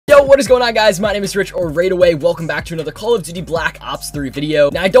what is going on, guys? My name is Rich, or RaidAway. Welcome back to another Call of Duty Black Ops 3 video.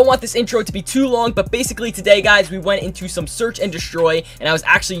 Now, I don't want this intro to be too long, but basically today, guys, we went into some search and destroy, and I was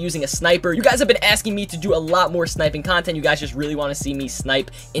actually using a sniper. You guys have been asking me to do a lot more sniping content. You guys just really want to see me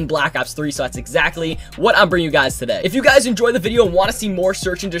snipe in Black Ops 3, so that's exactly what I'm bringing you guys today. If you guys enjoy the video and want to see more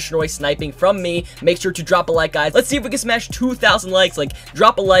search and destroy sniping from me, make sure to drop a like, guys. Let's see if we can smash 2,000 likes. Like,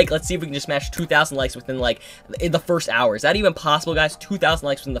 drop a like. Let's see if we can just smash 2,000 likes within, like, in the first hour. Is that even possible, guys? 2,000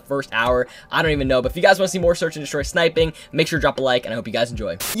 likes within the first hour. I don't even know, but if you guys want to see more search and destroy sniping, make sure to drop a like, and I hope you guys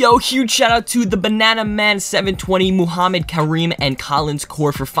enjoy. Yo, huge shout out to the Banana Man 720, Muhammad Kareem, and Collins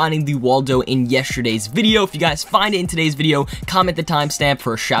Core for finding the Waldo in yesterday's video. If you guys find it in today's video, comment the timestamp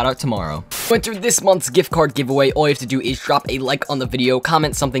for a shout out tomorrow. To enter this month's gift card giveaway, all you have to do is drop a like on the video,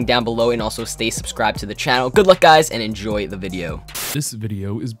 comment something down below, and also stay subscribed to the channel. Good luck, guys, and enjoy the video. This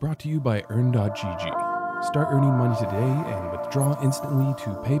video is brought to you by Earn.gg. Start earning money today and withdraw instantly to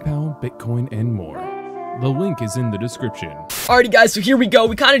PayPal, Bitcoin, and more. The link is in the description. Alrighty, guys, so here we go.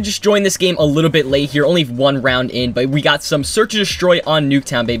 We kind of just joined this game a little bit late here, only one round in, but we got some search and destroy on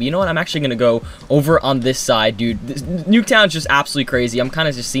Nuketown, baby. You know what? I'm actually gonna go over on this side, dude. Nuketown's just absolutely crazy. I'm kind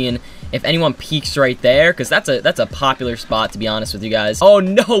of just seeing if anyone peeks right there, because that's a popular spot, to be honest with you guys. Oh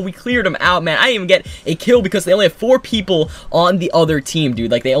no, we cleared them out, man. I didn't even get a kill because they only have 4 people on the other team,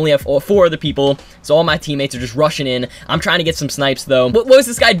 dude. Like, they only have 4 other people, so all my teammates are just rushing in. I'm trying to get some snipes, though. What was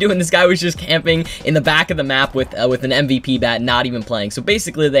this guy doing? This guy was just camping in the back of the map with an MVP bat, not even playing. So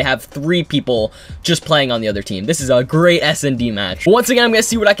basically, they have 3 people just playing on the other team. This is a great SnD match. Once again, I'm gonna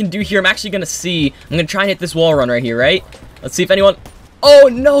see what I can do here. I'm gonna try and hit this wall run right here, right? Let's see if anyone...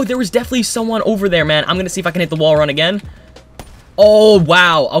 Oh, no, there was definitely someone over there, man. I'm gonna see if I can hit the wall run again. Oh,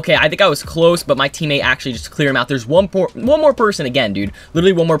 wow. Okay, I think I was close, but my teammate actually just cleared him out. There's one more person again, dude.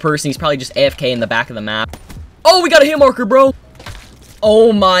 Literally one more person. He's probably just AFK in the back of the map. Oh, we got a hit marker, bro.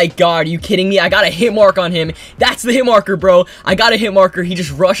 Oh my god, are you kidding me? I got a hit mark on him. That's the hit marker, bro. I got a hit marker. He just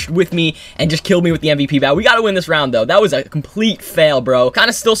rushed with me and just killed me with the MVP bat. We gotta win this round, though. That was a complete fail, bro. Kind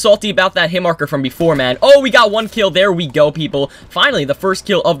of still salty about that hit marker from before, man. Oh, we got 1 kill. There we go, people. Finally, the first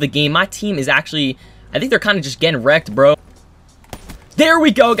kill of the game. My team is actually... I think they're kind of just getting wrecked, bro. There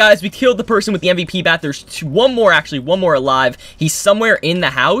we go, guys. We killed the person with the MVP bat. There's one more alive. He's somewhere in the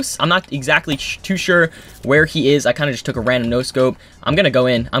house. I'm not exactly too sure where he is. I kind of just took a random no-scope. I'm gonna go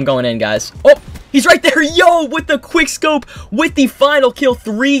in. I'm going in, guys. Oh, he's right there. Yo, with the quick scope, with the final kill.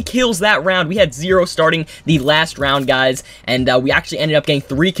 3 kills that round. We had 0 starting the last round, guys, and we actually ended up getting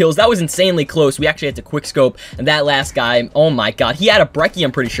 3 kills. That was insanely close. We actually had to quick scope, and that last guy, oh my god, he had a breccie,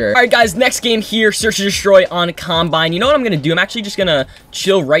 I'm pretty sure. All right, guys, next game here, search and destroy on Combine. You know what I'm gonna do? I'm actually just gonna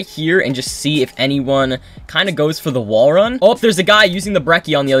chill right here and just see if anyone kind of goes for the wall run. Oh, there's a guy using the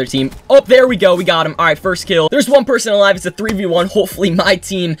breccie on the other team. Oh, there we go. We got him. All right, first kill. There's 1 person alive. It's a 3v1. Hopefully my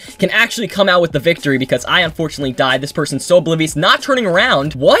team can actually come out with the victory because I unfortunately died. This person's so oblivious, not turning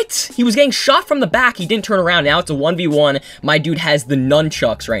around. What? He was getting shot from the back. He didn't turn around. Now it's a 1v1. My dude has the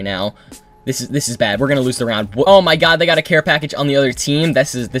nunchucks right now. This is bad. We're gonna lose the round. Oh my god, they got a care package on the other team.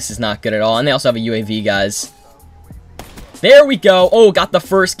 This is not good at all. And they also have a UAV, guys. There we go. Oh, got the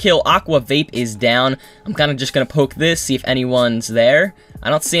first kill. Aqua Vape is down. I'm kind of just going to poke this, see if anyone's there.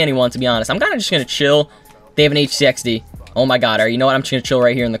 I don't see anyone, to be honest. I'm kind of just going to chill. They have an HCXD. Oh my god. You know what? I'm just going to chill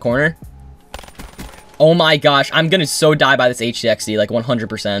right here in the corner. Oh my gosh. I'm going to so die by this HCXD, like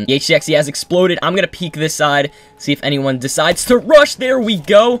 100%. The HCXD has exploded. I'm going to peek this side, see if anyone decides to rush. There we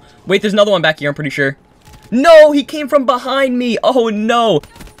go. Wait, there's another one back here, I'm pretty sure. No, he came from behind me. Oh, no.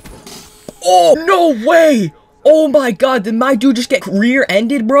 Oh, no way. Oh my god, did my dude just get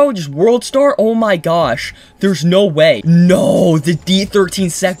rear-ended, bro? Just world star? Oh my gosh. There's no way. No, the D13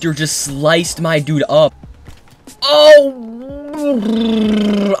 sector just sliced my dude up. Oh!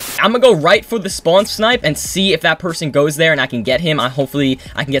 I'm gonna go right for the spawn snipe and see if that person goes there and I can get him. Hopefully,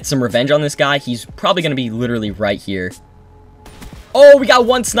 I can get some revenge on this guy. He's probably gonna be literally right here. Oh, we got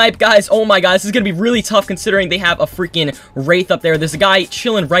 1 snipe, guys. Oh my god, this is gonna be really tough considering they have a freaking Wraith up there. There's a guy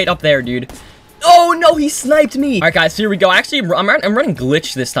chilling right up there, dude. Oh, no, he sniped me. All right, guys, here we go. Actually, I'm running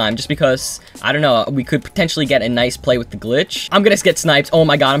glitch this time just because, I don't know, we could potentially get a nice play with the glitch. I'm going to get sniped. Oh,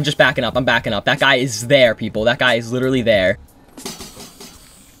 my God, I'm just backing up. I'm backing up. That guy is there, people. That guy is literally there.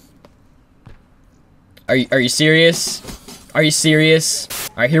 Are you serious? Are you serious?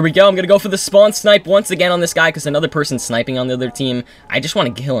 All right, here we go. I'm going to go for the spawn snipe once again on this guy because another person's sniping on the other team. I just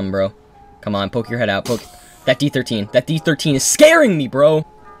want to kill him, bro. Come on, poke your head out. Poke. That D13. That D13 is scaring me, bro.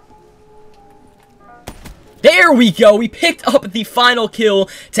 There we go. We picked up the final kill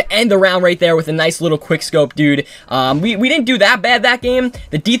to end the round right there with a nice little quick scope, dude. We didn't do that bad that game.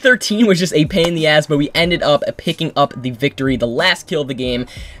 The D13 was just a pain in the ass, but we ended up picking up the victory, the last kill of the game.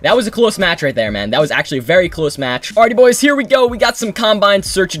 That was a close match right there, man. That was actually a very close match. Alrighty, boys, here we go. We got some combine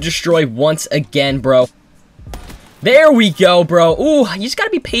search and destroy once again, bro. There we go, bro. Ooh, you just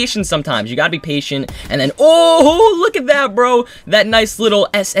gotta be patient sometimes. You gotta be patient. And then, oh, look at that, bro. That nice little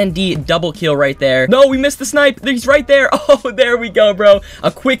SND double kill right there. No, we missed the snipe. He's right there. Oh, there we go, bro.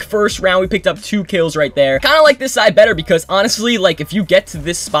 A quick first round. We picked up 2 kills right there. Kind of like this side better because, honestly, like, if you get to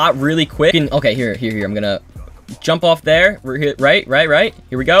this spot really quick. Okay, here. I'm gonna jump off there. We're here. Right.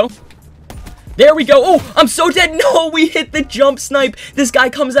 Here we go. There we go. Oh, I'm so dead. No, we hit the jump snipe. This guy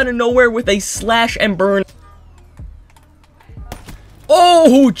comes out of nowhere with a slash and burn.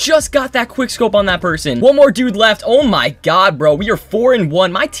 Oh, just got that quick scope on that person. One more dude left. Oh my god, bro. We are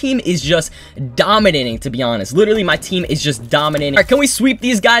 4-1. My team is just dominating, to be honest. Literally, my team is just dominating. All right, can we sweep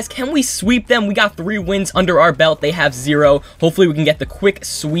these guys? Can we sweep them? We got 3 wins under our belt. They have 0. Hopefully, we can get the quick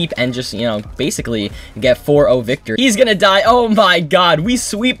sweep and just, you know, basically get 4-0 victory. He's gonna die. Oh my god. We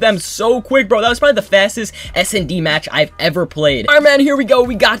sweep them so quick, bro. That was probably the fastest SND match I've ever played. All right, man. Here we go.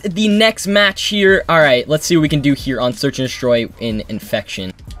 We got the next match here. All right, let's see what we can do here on Search and Destroy in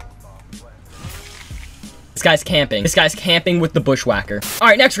Infection. This guy's camping. This guy's camping with the bushwhacker. All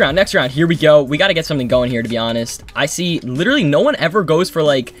right, next round. Here we go. We got to get something going here, to be honest. I see literally no one ever goes for,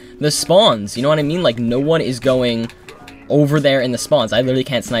 like, the spawns. You know what I mean? Like, no one is going over there in the spawns. I literally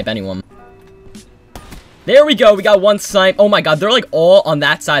can't snipe anyone. There we go. We got 1 snipe. Oh, my God. They're, like, all on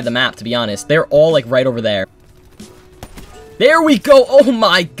that side of the map, to be honest. They're all, like, right over there. There we go. Oh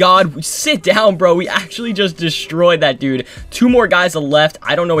my god. Sit down, bro. We actually just destroyed that dude. 2 more guys are left.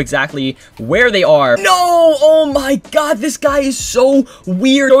 I don't know exactly where they are. No! Oh my god. This guy is so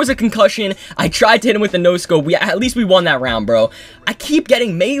weird. There was a concussion. I tried to hit him with the no-scope. At least we won that round, bro. I keep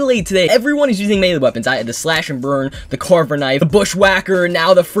getting melee today. Everyone is using melee weapons. I had the slash and burn, the carver knife, the bushwhacker,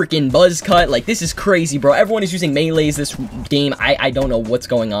 now the freaking buzz cut. Like, this is crazy, bro. Everyone is using melees this game. I don't know what's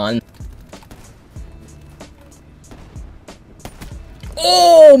going on.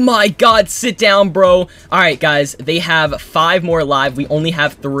 Oh my god, sit down, bro. Alright, guys, they have 5 more alive. We only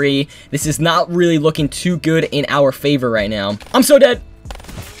have 3. This is not really looking too good in our favor right now. I'm so dead.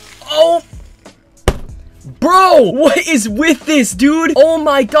 Oh. Bro, what is with this, dude? Oh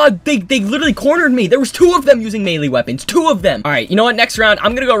my god, they literally cornered me. There was 2 of them using melee weapons. 2 of them. Alright, you know what? Next round,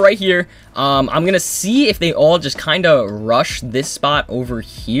 I'm gonna go right here. I'm gonna see if they all just kind of rush this spot over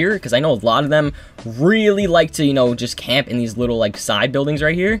here, because I know a lot of them really like to, you know, just camp in these little, like, side buildings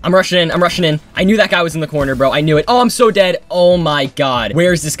right here. I'm rushing in. I knew that guy was in the corner, bro. I knew it. Oh, I'm so dead. Oh my god.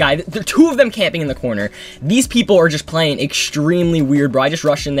 Where's this guy? There are 2 of them camping in the corner. These people are just playing extremely weird, bro. I just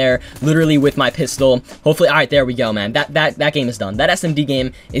rushed in there, literally with my pistol. Hopefully, all right, there we go, man. That game is done. That SMD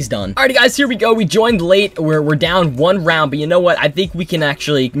game is done. Alrighty, guys, here we go. We joined late. We're down 1 round, but you know what? I think we can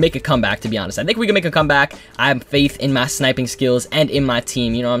actually make a comeback, to be honest. I think we can make a comeback. I have faith in my sniping skills and in my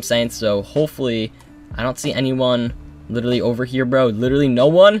team, you know what I'm saying? So, hopefully, I don't see anyone literally over here, bro. Literally no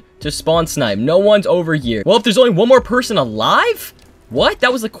one to spawn snipe. No one's over here. Well, if there's only 1 more person alive? What?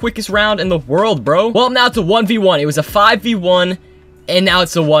 That was the quickest round in the world, bro. Well, now it's a 1v1. It was a 5v1, and now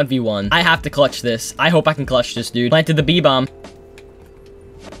it's a 1v1. I have to clutch this. I hope I can clutch this, dude. Planted the B-bomb.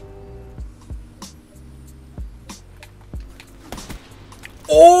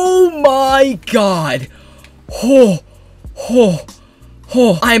 Oh my god. Oh.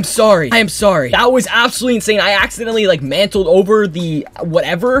 I am sorry. That was absolutely insane. I accidentally, like, mantled over the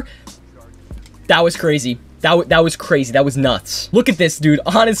whatever. That was crazy. That was crazy. That was nuts. Look at this, dude.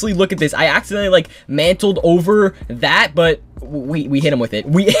 Honestly, look at this. I accidentally, like, mantled over that, but we hit him with it.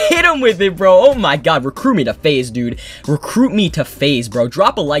 We hit him with it, bro. Oh my god. Recruit me to phase, dude. Recruit me to phase, bro.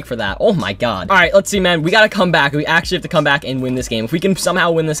 Drop a like for that. Oh my god. All right, let's see, man. We gotta come back. We actually have to come back and win this game. If we can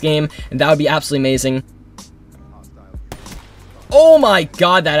somehow win this game, that would be absolutely amazing. Oh my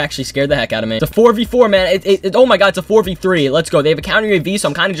god, that actually scared the heck out of me. It's a 4v4, man. Oh my god, it's a 4v3. Let's go. They have a counter UAV, so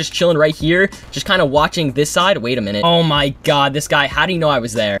I'm kind of just chilling right here. Just kind of watching this side. Wait a minute. Oh my god, this guy. How do you know I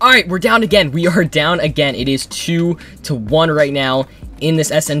was there? All right, we're down again. We are down again. It is 2-1 right now in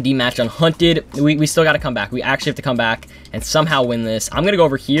this SND match on Hunted. We still got to come back. We actually have to come back and somehow win this. I'm going to go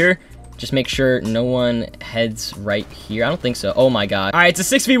over here. Just make sure no one heads right here. I don't think so. Oh my god. All right,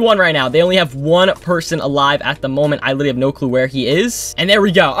 it's a 6v1 right now. They only have 1 person alive at the moment. I literally have no clue where he is. And there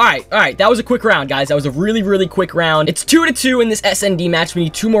we go. All right. That was a quick round, guys. That was a really, really quick round. It's 2-2 in this SND match. We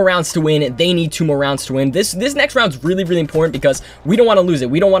need 2 more rounds to win. They need 2 more rounds to win. This next round's really, really important because we don't want to lose it.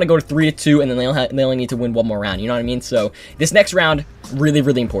 We don't want to go to 3-2 and then they only need to win 1 more round. You know what I mean? So this next round, really,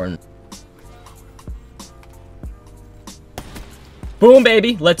 really important. Boom,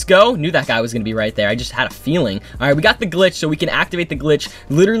 baby. Let's go. Knew that guy was going to be right there. I just had a feeling. All right, we got the glitch, so we can activate the glitch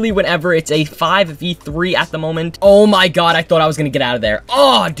literally whenever. It's a 5v3 at the moment. Oh, my God. I thought I was going to get out of there.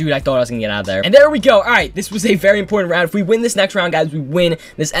 Oh, dude, I thought I was going to get out of there. And there we go. All right, this was a very important round. If we win this next round, guys, we win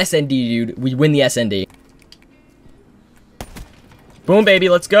this SND, dude. We win the SND. Boom, baby.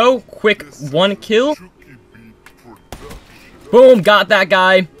 Let's go. Quick 1 kill. Boom. Got that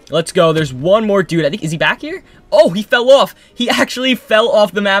guy. Let's go. There's one more dude. I think, is he back here? Oh, he fell off. He actually fell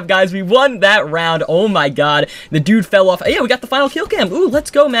off the map, guys. We won that round. Oh, my God. The dude fell off. Yeah, we got the final kill cam. Ooh,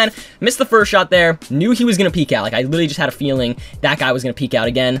 let's go, man. Missed the first shot there. Knew he was going to peek out. Like, I literally just had a feeling that guy was going to peek out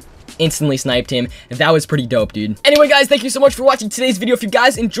again. Instantly sniped him. That was pretty dope, dude. Anyway, guys, thank you so much for watching today's video. If you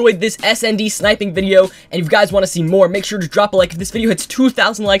guys enjoyed this SND sniping video and if you guys want to see more, make sure to drop a like. If this video hits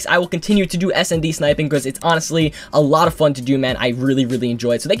 2,000 likes, I will continue to do SND sniping because it's honestly a lot of fun to do, man. I really, really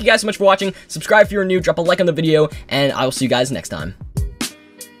enjoy it. So thank you guys so much for watching. Subscribe if you're new, drop a like on the video, and I will see you guys next time.